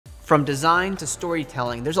From design to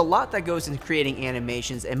storytelling, there's a lot that goes into creating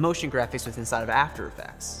animations and motion graphics with inside of After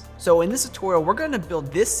Effects. So in this tutorial, we're going to build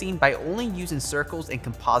this scene by only using circles and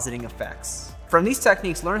compositing effects. From these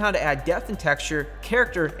techniques, learn how to add depth and texture,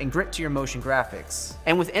 character, and grit to your motion graphics.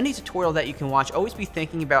 And with any tutorial that you can watch, always be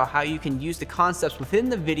thinking about how you can use the concepts within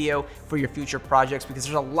the video for your future projects, because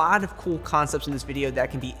there's a lot of cool concepts in this video that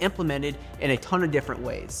can be implemented in a ton of different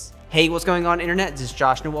ways. Hey, what's going on, internet? This is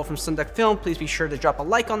Josh Noel from SonduckFilm. Please be sure to drop a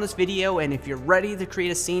like on this video, and if you're ready to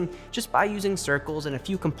create a scene just by using circles and a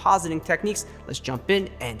few compositing techniques, let's jump in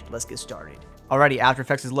and let's get started. Alrighty, After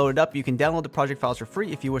Effects is loaded up. You can download the project files for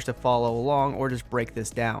free if you wish to follow along or just break this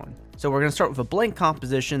down. So we're going to start with a blank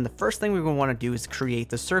composition. The first thing we're going to want to do is create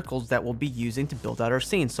the circles that we'll be using to build out our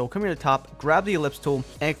scene. So we'll come here to the top, grab the ellipse tool,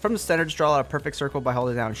 and from the center, just draw out a perfect circle by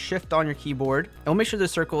holding down Shift on your keyboard. And we'll make sure the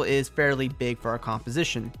circle is fairly big for our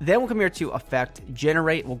composition. Then we'll come here to Effect,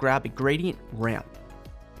 Generate. We'll grab a gradient ramp.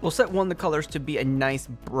 We'll set one of the colors to be a nice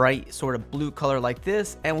bright sort of blue color like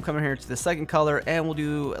this, and we'll come in here to the second color and we'll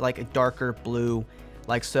do like a darker blue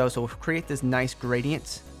like so. So we'll create this nice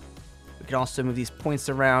gradient. We can also move these points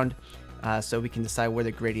around so we can decide where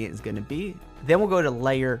the gradient is going to be. Then we'll go to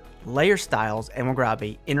layer styles, and we'll grab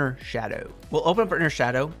a inner shadow. We'll open up our inner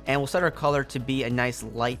shadow and we'll set our color to be a nice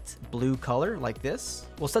light blue color like this.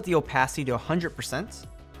 We'll set the opacity to 100%.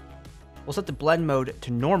 We'll set the blend mode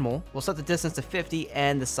to normal. We'll set the distance to 50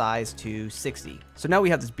 and the size to 60. So now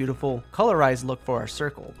we have this beautiful colorized look for our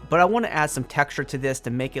circle. But I want to add some texture to this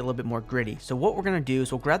to make it a little bit more gritty. So what we're going to do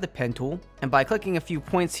is we'll grab the pen tool, and by clicking a few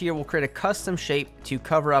points here, we'll create a custom shape to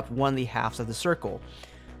cover up one of the halves of the circle.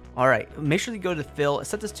 Alright, make sure you go to fill,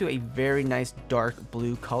 set this to a very nice dark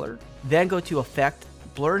blue color. Then go to Effect,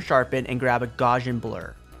 Blur and Sharpen, and grab a Gaussian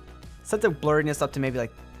blur. Set the blurriness up to maybe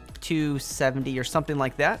like 270 or something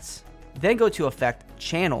like that. Then go to Effect,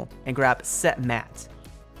 Channel, and grab Set Matte.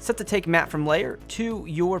 Set the Take Matte from layer to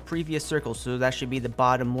your previous circle, so that should be the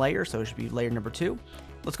bottom layer, so it should be layer number 2.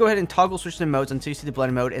 Let's go ahead and toggle switch the modes until you see the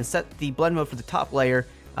blend mode, and set the blend mode for the top layer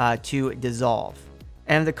to dissolve.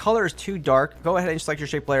 And if the color is too dark, go ahead and select your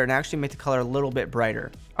shape layer and actually make the color a little bit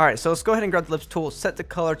brighter. Alright, so let's go ahead and grab the ellipse tool, set the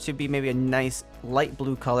color to be maybe a nice light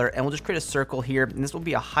blue color, and we'll just create a circle here, and this will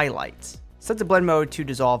be a highlight. Set the blend mode to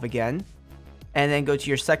dissolve again. And then go to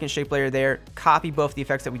your second shape layer there, copy both the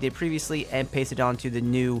effects that we did previously, and paste it onto the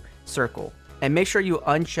new circle. And make sure you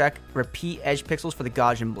uncheck repeat edge pixels for the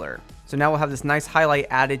Gaussian blur. So now we'll have this nice highlight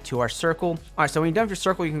added to our circle. All right, so when you're done with your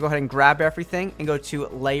circle, you can go ahead and grab everything and go to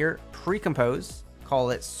Layer, Pre-Compose,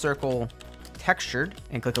 call it Circle Textured,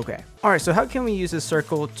 and click OK. All right, so how can we use this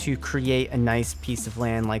circle to create a nice piece of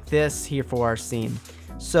land like this here for our scene?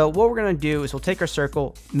 So what we're going to do is we'll take our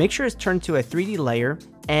circle, make sure it's turned to a 3D layer,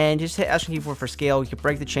 and just hit Option keyboard for scale. We can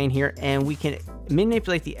break the chain here, and we can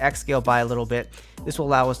manipulate the X scale by a little bit. This will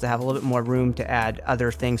allow us to have a little bit more room to add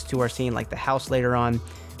other things to our scene, like the house later on.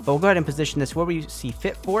 But we'll go ahead and position this where we see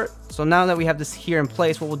fit for it. So now that we have this here in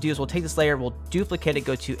place, what we'll do is we'll take this layer, we'll duplicate it,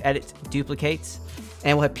 go to Edit, Duplicate,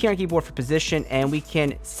 and we'll hit P on keyboard for position, and we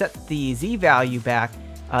can set the Z value back.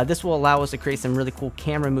 This will allow us to create some really cool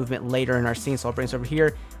camera movement later in our scene. So I'll bring this over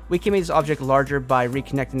here. We can make this object larger by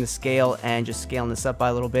reconnecting the scale and just scaling this up by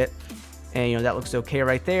a little bit. And that looks okay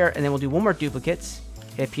right there. And then we'll do one more duplicate.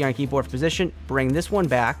 Hit P on keyboard for position, bring this one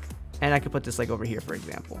back, and I can put this like over here, for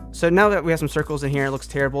example. So now that we have some circles in here, it looks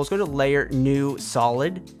terrible. Let's go to Layer, New,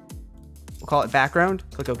 Solid. We'll call it Background.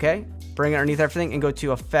 Click OK. Bring it underneath everything and go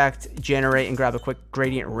to Effect, Generate, and grab a quick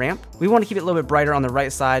gradient ramp. We want to keep it a little bit brighter on the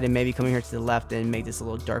right side and maybe coming here to the left and make this a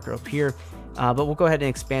little darker up here. But we'll go ahead and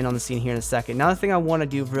expand on the scene here in a second. Now the thing I want to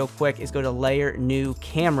do real quick is go to Layer, New,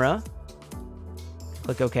 Camera.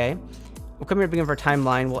 Click OK. We'll come here to begin our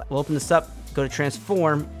timeline. We'll open this up, go to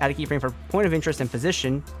Transform, add a keyframe for point of interest and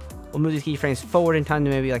position. We'll move these keyframes forward in time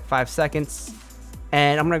to maybe like 5 seconds.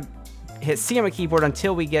 And I'm going to hit C on my keyboard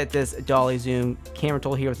until we get this dolly zoom camera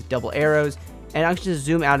tool here with the double arrows, and I'll just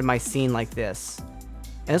zoom out of my scene like this.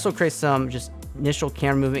 And this will create some just initial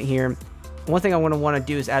camera movement here. One thing I want to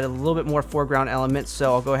do is add a little bit more foreground elements,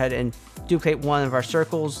 so I'll go ahead and duplicate one of our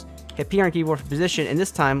circles, hit P on keyboard for position, and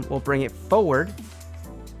this time we'll bring it forward,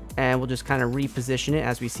 and we'll just kind of reposition it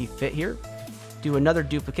as we see fit here. Do another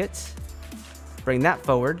duplicate, bring that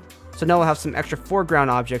forward. So now we'll have some extra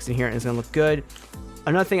foreground objects in here, and it's going to look good.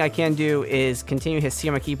 Another thing I can do is continue to hit C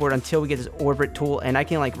on my keyboard until we get this orbit tool, and I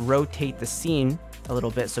can like rotate the scene a little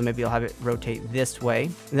bit. So maybe I'll have it rotate this way.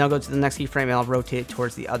 And then I'll go to the next keyframe and I'll rotate it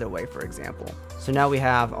towards the other way, for example. So now we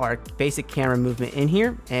have our basic camera movement in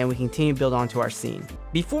here, and we continue to build onto our scene.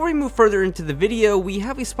 Before we move further into the video, we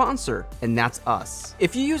have a sponsor, and that's us.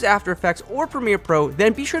 If you use After Effects or Premiere Pro,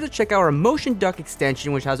 then be sure to check out our MotionDuck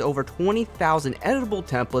extension, which has over 20,000 editable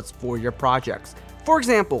templates for your projects. For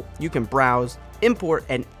example, you can browse, import,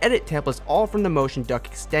 and edit templates all from the MotionDuck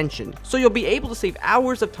extension, so you'll be able to save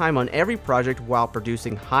hours of time on every project while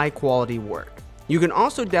producing high quality work. You can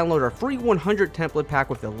also download our free 100 template pack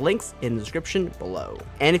with the links in the description below.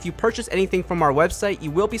 And if you purchase anything from our website,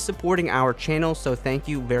 you will be supporting our channel, so thank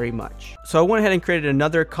you very much. So I went ahead and created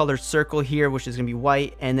another colored circle here, which is going to be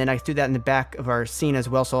white, and then I threw that in the back of our scene as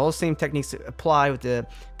well. So all the same techniques apply with the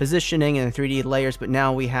positioning and the 3D layers, but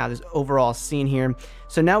now we have this overall scene here.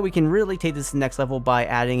 So now we can really take this to the next level by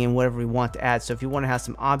adding in whatever we want to add. So if you want to have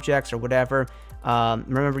some objects or whatever,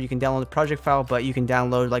 remember, you can download the project file, but you can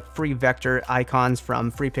download like free vector icons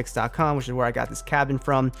from freepix.com, which is where I got this cabin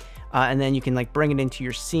from, and then you can like bring it into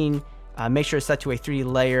your scene, make sure it's set to a 3D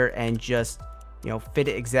layer, and just, you know, fit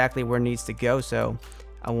it exactly where it needs to go. So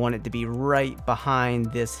I want it to be right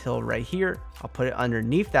behind this hill right here. I'll put it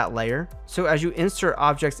underneath that layer. So as you insert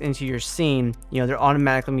objects into your scene, you know, they're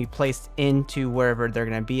automatically be placed into wherever they're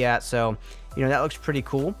going to be at. So, you know, that looks pretty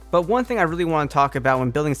cool. But one thing I really want to talk about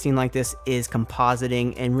when building a scene like this is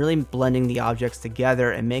compositing and really blending the objects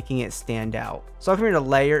together and making it stand out. So I'll come here to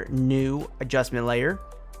Layer, New, Adjustment Layer.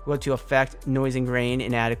 Go to Effect, Noise and Grain,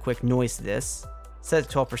 and add a quick noise to this. Set it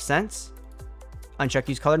to 12%. Uncheck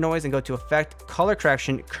Use Color Noise and go to Effect, Color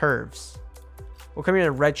Correction, Curves. We'll come here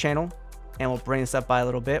to Red Channel and we'll bring this up by a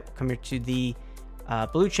little bit. We'll come here to the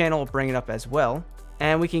Blue Channel, we'll bring it up as well.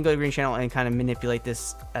 And we can go to Green Channel and kind of manipulate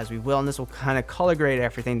this as we will. And this will kind of color grade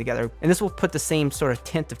everything together. And this will put the same sort of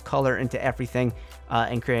tint of color into everything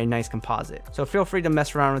and create a nice composite. So feel free to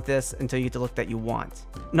mess around with this until you get the look that you want.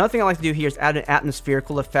 Another thing I like to do here is add an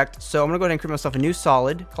atmospherical effect. So I'm going to go ahead and create myself a new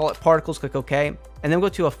solid, call it Particles, click OK. And then go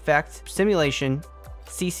to Effect, Simulation,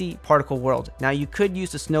 CC Particle World. Now you could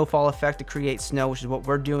use the snowfall effect to create snow, which is what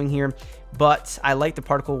we're doing here, but I like the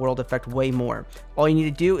particle world effect way more. All you need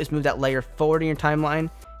to do is move that layer forward in your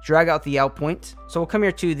timeline, drag out the out point. So we'll come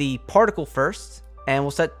here to the particle first, and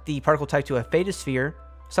we'll set the particle type to a faded sphere,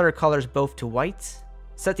 set our colors both to white,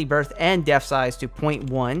 set the birth and depth size to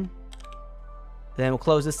 0.1. Then we'll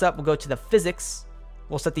close this up, we'll go to the physics,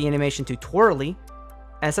 we'll set the animation to twirly,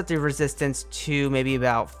 and set the resistance to maybe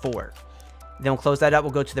about 4. Then we'll close that up,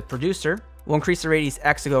 we'll go to the producer. We'll increase the radius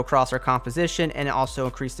X to go across our composition, and also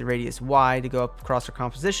increase the radius Y to go up across our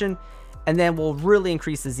composition. And then we'll really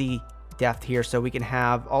increase the Z depth here so we can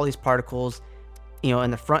have all these particles, you know,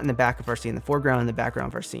 in the front and the back of our scene, the foreground and the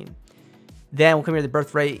background of our scene. Then we'll come here to the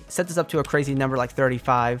birth rate, set this up to a crazy number like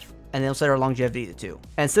 35, and then we'll set our longevity to 2.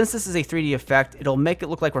 And since this is a 3D effect, it'll make it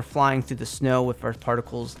look like we're flying through the snow with our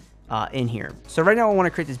particles in here. So right now I want to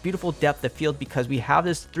create this beautiful depth of field because we have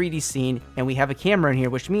this 3D scene and we have a camera in here,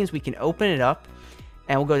 which means we can open it up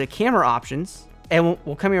and we'll go to camera options and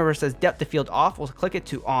we'll come here where it says depth of field off. We'll click it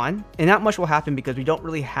to on, and not much will happen because we don't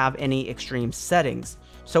really have any extreme settings.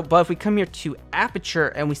 So, but if we come here to aperture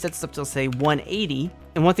and we set this up to say 180,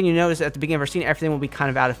 and one thing you notice at the beginning of our scene, everything will be kind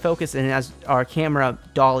of out of focus, and as our camera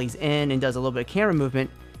dollies in and does a little bit of camera movement,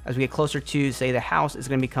 as we get closer to say the house, it's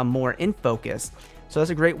going to become more in focus. So that's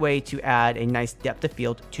a great way to add a nice depth of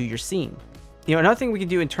field to your scene. You know, another thing we can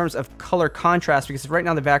do in terms of color contrast, because right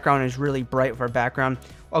now the background is really bright with our background,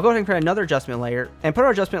 I'll go ahead and create another adjustment layer and put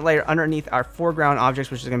our adjustment layer underneath our foreground objects,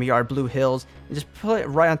 which is going to be our blue hills, and just put it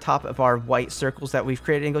right on top of our white circles that we've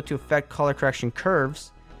created, and go to Effect, Color Correction,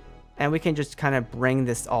 Curves, and we can just kind of bring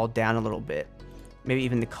this all down a little bit, maybe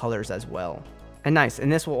even the colors as well. And nice, and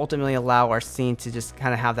this will ultimately allow our scene to just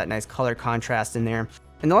kind of have that nice color contrast in there.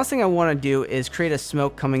 And the last thing I want to do is create a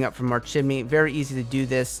smoke coming up from our chimney. Very easy to do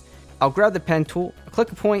this. I'll grab the pen tool,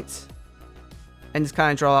 click a point, and just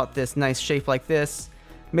kind of draw out this nice shape like this.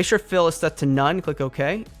 Make sure fill is set to none, click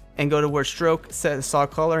OK, and go to where stroke, set a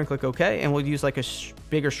solid color, and click OK, and we'll use like a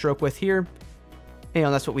bigger stroke width here. You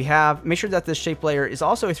know, that's what we have. Make sure that this shape layer is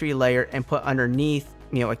also a 3D layer and put underneath,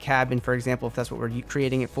 you know, a cabin, for example, if that's what we're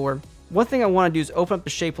creating it for. One thing I want to do is open up the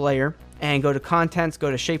shape layer and go to Contents, go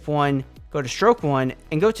to Shape 1, go to Stroke 1,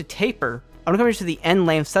 and go to Taper. I'm going to come here to the end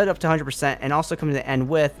length, set it up to 100%, and also come to the end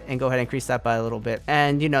width and go ahead and increase that by a little bit.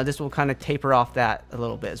 And, you know, this will kind of taper off that a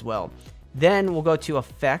little bit as well. Then we'll go to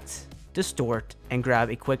Effect, Distort, and grab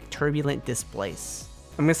a quick Turbulent Displace.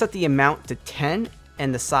 I'm going to set the amount to 10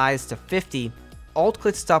 and the size to 50.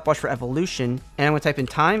 Alt-click Stopwatch for evolution, and I'm going to type in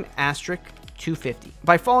time, asterisk, 250.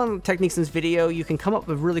 By following the techniques in this video, you can come up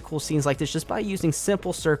with really cool scenes like this just by using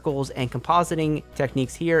simple circles and compositing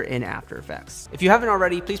techniques here in After Effects. If you haven't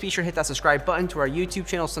already, please be sure to hit that subscribe button to our YouTube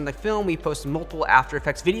channel, SonduckFilm. We post multiple After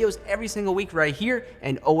Effects videos every single week right here,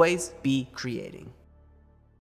 and always be creating.